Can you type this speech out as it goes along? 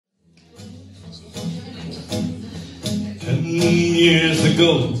years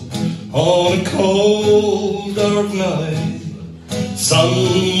ago, on a cold dark night,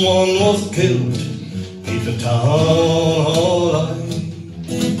 someone was killed neath the town hall light.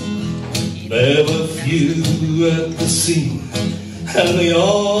 There were few at the scene, and they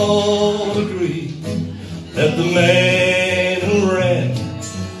all agreed that the man who ran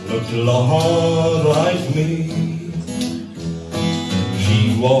looked a lot like me.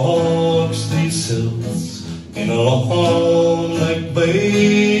 She walks these hills in a long neck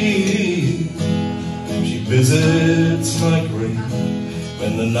babe. She visits my grave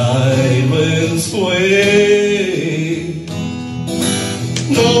when the night winds sway.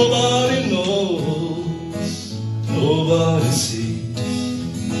 Nobody knows, nobody sees,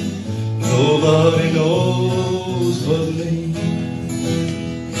 nobody knows but me.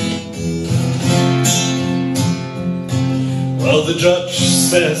 Well, the judge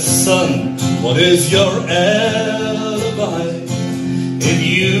says, son, what is your alibi? If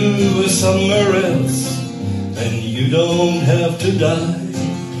you were somewhere else, then you don't have to die.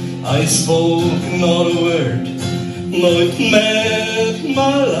 I spoke not a word, though it meant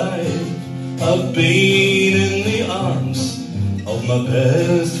my life. I've been in the arms of my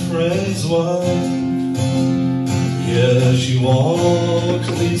best friend's wife. Yeah, she walks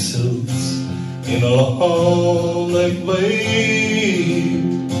these hills in a long neck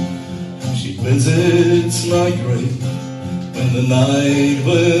babe. She visits my grave when the night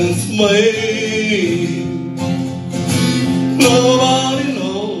winds wave. Nobody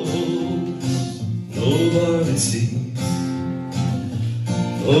knows, nobody sees,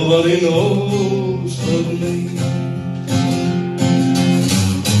 nobody knows but me.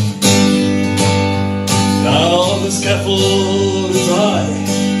 Now the scaffold is high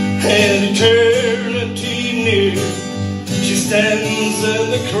and eternity near. She stands in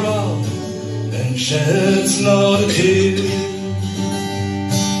the crowd and sheds not a tear.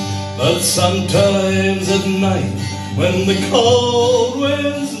 But sometimes at night, when the cold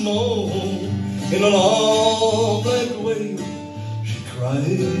winds moan in a long black wave, she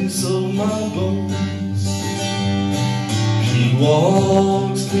cries of my bones. She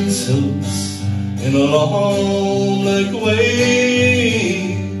walks these hills in a long black wave.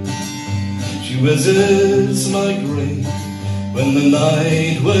 She visits my grave when the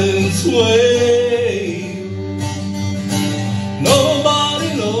night winds wave. Nobody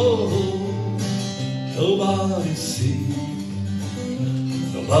knows, nobody sees,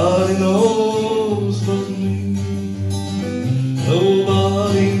 nobody knows